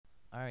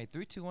All right,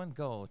 3, 2, 1,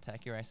 go.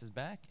 Taki Rice is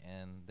back,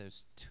 and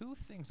there's two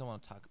things I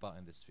want to talk about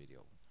in this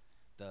video.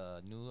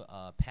 The new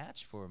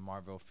patch for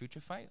Marvel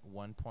Future Fight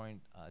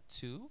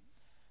 1.2,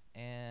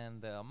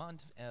 and the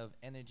amount of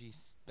energy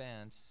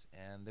spent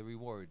and the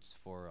rewards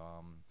for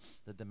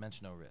the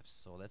Dimensional Rifts.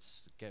 So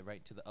let's get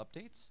right to the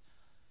updates.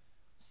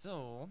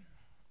 So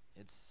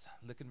it's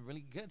looking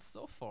really good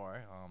so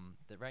far.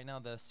 Right now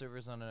the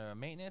server's under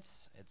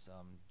maintenance. It's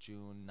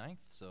June 9th,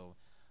 so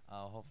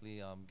I'll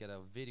hopefully get a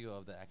video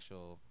of the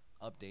actual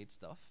update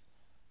stuff.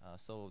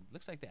 So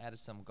looks like they added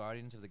some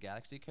Guardians of the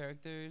Galaxy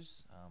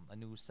characters, a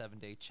new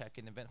 7-day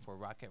check-in event for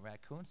Rocket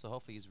Raccoon, so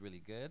hopefully he's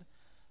really good.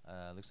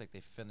 Looks like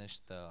they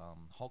finished the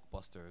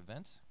Hulkbuster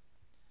event.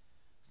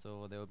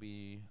 So there will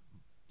be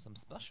some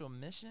special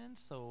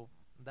missions, so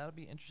that'll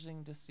be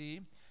interesting to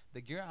see.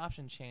 The gear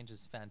option change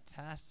is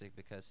fantastic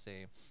because,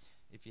 say,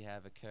 if you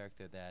have a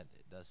character that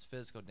does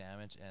physical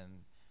damage and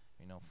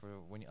for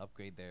when you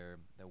upgrade their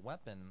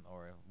weapon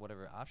or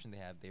whatever option they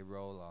have, they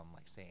roll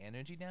like say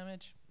energy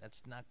damage.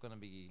 That's not gonna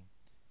be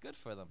good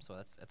for them. So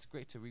that's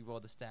great to re-roll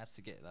the stats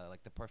to get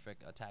like the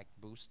perfect attack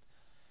boost.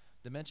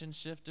 Dimension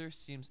Shifter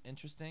seems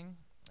interesting.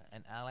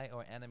 An ally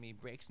or enemy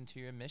breaks into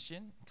your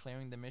mission.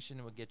 Clearing the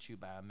mission will get you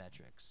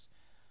biometrics.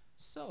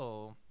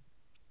 So,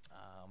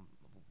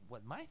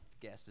 what my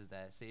guess is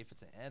that, say, if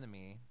it's an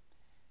enemy,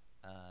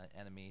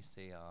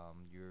 say,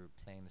 you're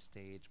playing the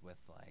stage with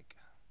like,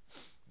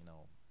 you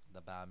know, the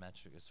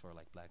biometric is for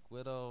like Black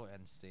Widow,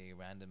 and say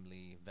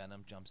randomly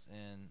Venom jumps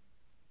in,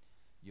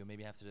 you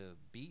maybe have to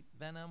beat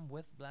Venom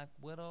with Black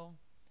Widow,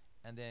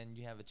 and then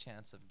you have a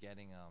chance of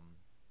getting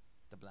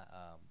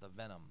the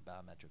Venom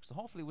biometric. So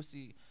hopefully we'll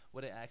see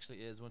what it actually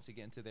is once you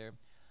get into there.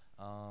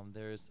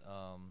 There's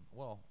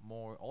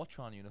more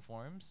Ultron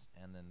uniforms,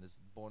 and then there's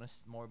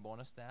more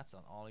bonus stats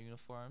on all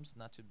uniforms.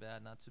 Not too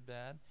bad, not too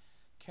bad.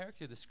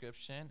 Character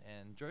description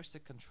and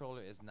joystick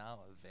controller is now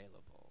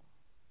available.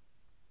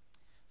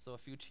 So a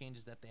few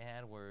changes that they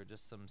had were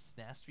just some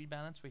SNAS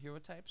rebalance for hero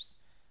types,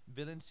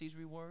 villain siege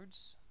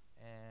rewards,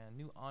 and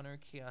new honor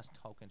chaos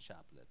token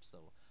shop list.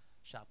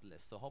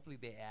 So hopefully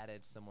they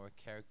added some more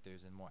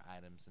characters and more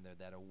items in there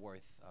that are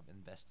worth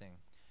investing.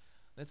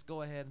 Let's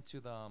go ahead into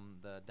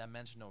the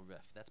Dimensional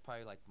Rift. That's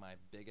probably like my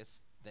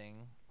biggest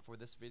thing for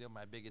this video,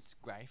 my biggest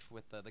gripe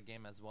with the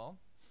game as well.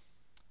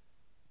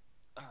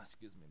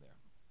 Excuse me there.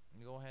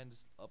 I'm gonna go ahead and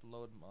just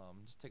upload,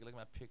 just take a look at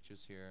my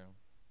pictures here.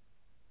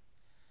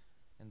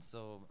 And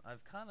so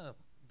I've kind of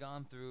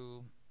gone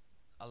through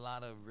a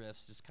lot of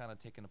rifts, just kind of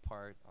taking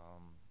apart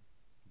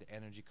the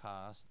energy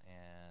cost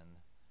and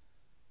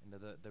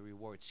the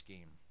reward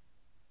scheme.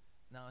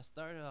 Now I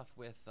started off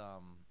with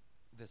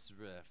this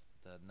rift,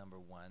 the number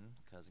 1,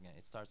 because again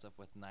it starts off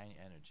with 9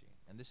 energy,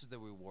 and this is the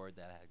reward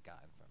that I had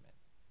gotten from it.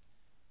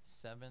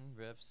 7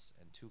 rifts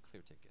and 2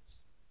 clear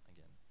tickets.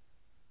 Again,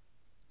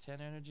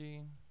 10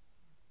 energy,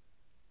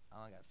 I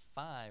only got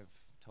 5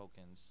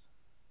 tokens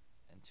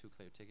and 2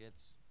 clear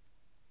tickets.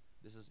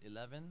 This is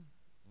 11,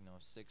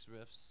 6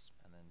 rifts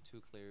and then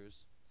 2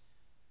 clears.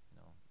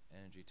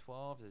 Energy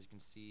 12. As you can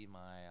see,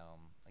 my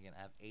again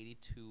I have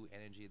 82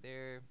 energy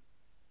there.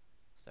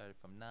 Started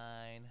from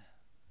 9.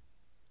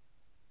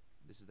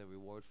 This is the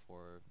reward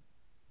for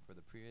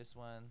the previous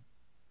one.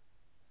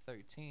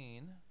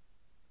 13.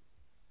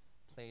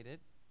 Played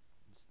it.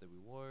 This is the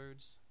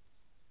rewards.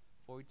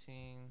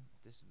 14.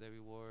 This is the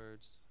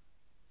rewards.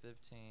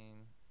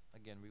 15.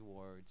 Again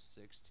rewards.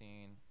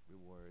 16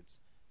 rewards.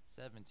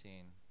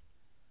 17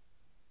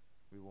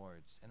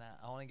 rewards, and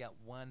I only got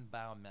 1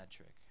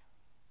 biometric.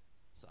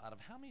 So out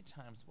of how many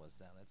times was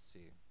that? Let's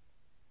see.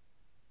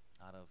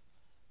 Out of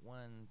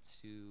 1,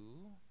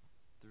 2,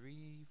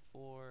 3,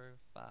 4,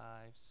 5,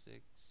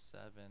 6,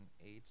 7,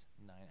 8,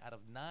 9. Out of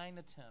 9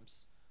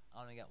 attempts,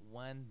 I only got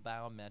 1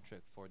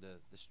 biometric for the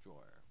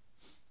destroyer.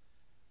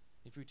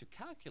 If we were to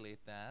calculate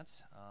that,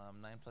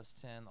 9 plus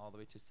 10 all the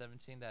way to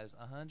 17, that is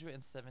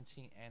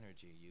 117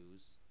 energy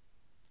used.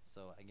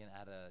 So again, I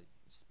had to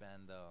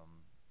spend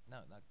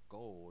not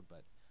gold,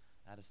 but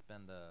I had to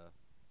spend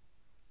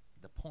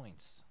the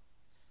points,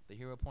 the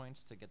hero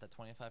points, to get that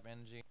 25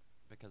 energy,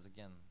 because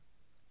again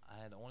I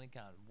had only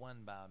got 1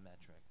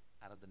 biometric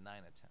out of the 9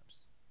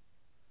 attempts,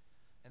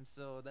 and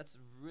so that's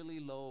really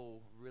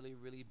low,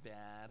 really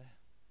bad,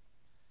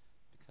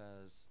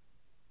 because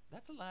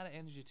that's a lot of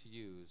energy to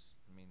use.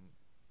 I mean,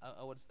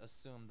 I would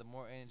assume the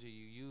more energy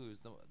you use,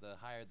 the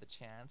higher the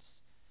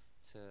chance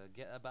to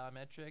get a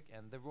biometric,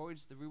 and the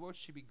rewards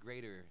should be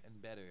greater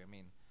and better. I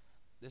mean,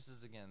 this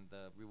is again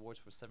the rewards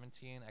for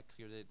 17. I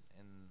cleared it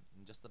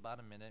in just about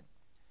a minute,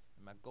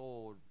 and my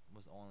gold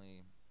was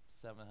only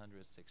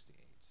 768.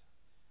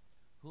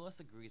 Who else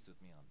agrees with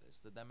me on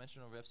this? The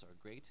Dimensional Rifts are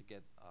great to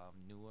get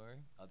newer,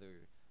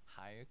 other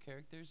higher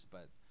characters,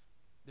 but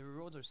the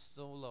rewards are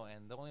so low,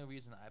 and the only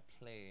reason I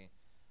play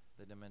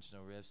the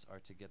Dimensional Rifts are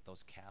to get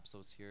those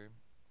capsules here.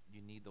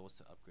 You need those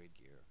to upgrade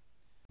gear.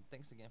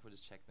 Thanks again for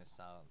just checking this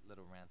out.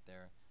 Little rant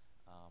there.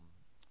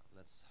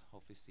 Let's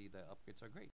hopefully see the upgrades are great.